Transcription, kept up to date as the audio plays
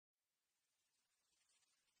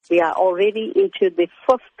We are already into the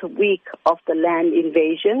 5th week of the land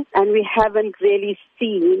invasion, and we haven't really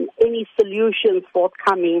seen any solutions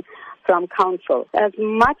forthcoming from council. As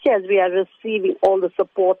much as we are receiving all the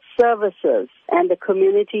support services and the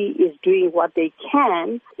community is doing what they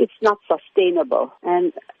can, it's not sustainable.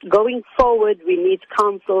 And going forward, we need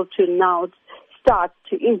council to now start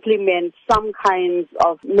to implement some kinds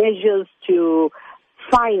of measures to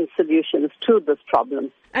find solutions to this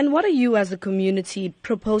problem. And what are you as a community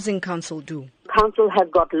proposing council do? Council has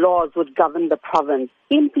got laws which govern the province.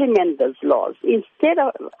 Implement those laws. Instead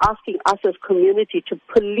of asking us as community to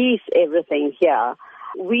police everything here,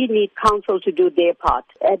 we need council to do their part.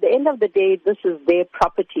 At the end of the day, this is their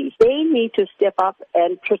property. They need to step up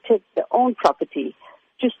and protect their own property.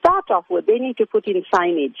 To start off with, they need to put in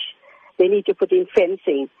signage. They need to put in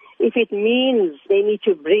fencing. If it means they need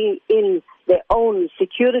to bring in their own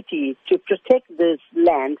security to protect this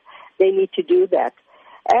land, they need to do that.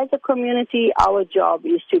 As a community, our job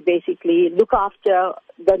is to basically look after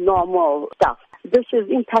the normal stuff. This is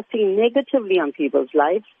impacting negatively on people's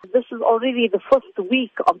lives. This is already the 1st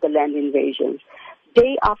week of the land invasions.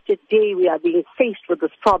 Day after day, we are being faced with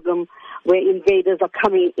this problem where invaders are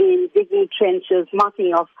coming in, digging trenches,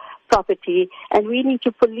 marking off property, and we need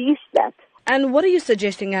to police that. And what are you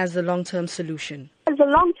suggesting as the long-term solution? As a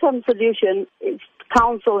long-term solution,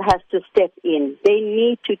 council has to step in. They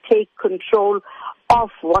need to take control of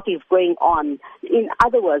what is going on. In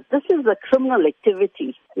other words, this is a criminal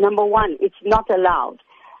activity. Number one, it's not allowed.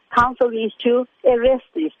 Council needs to arrest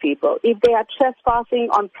these people. If they are trespassing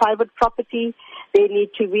on private property, they need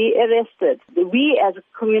to be arrested. We as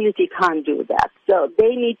a community can't do that. So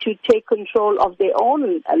they need to take control of their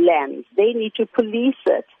own lands. They need to police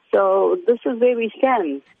it. So this is where we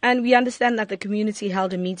stand. And we understand that the community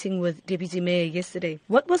held a meeting with Deputy Mayor yesterday.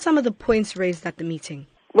 What were some of the points raised at the meeting?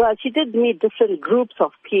 Well, she did meet different groups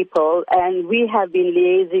of people, and we have been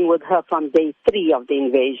liaising with her from day 3 of the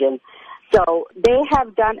invasion. So they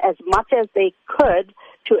have done as much as they could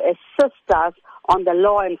to assist us on the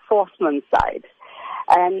law enforcement side.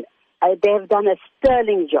 And they have done a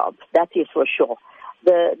sterling job, that is for sure.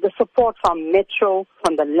 The support from Metro,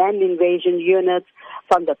 from the land invasion units,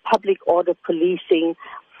 from the public order policing,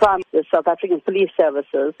 from the South African Police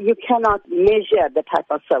Services, you cannot measure the type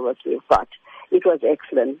of service we've got. It was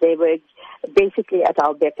excellent. They were basically at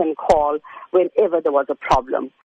our beck and call whenever there was a problem.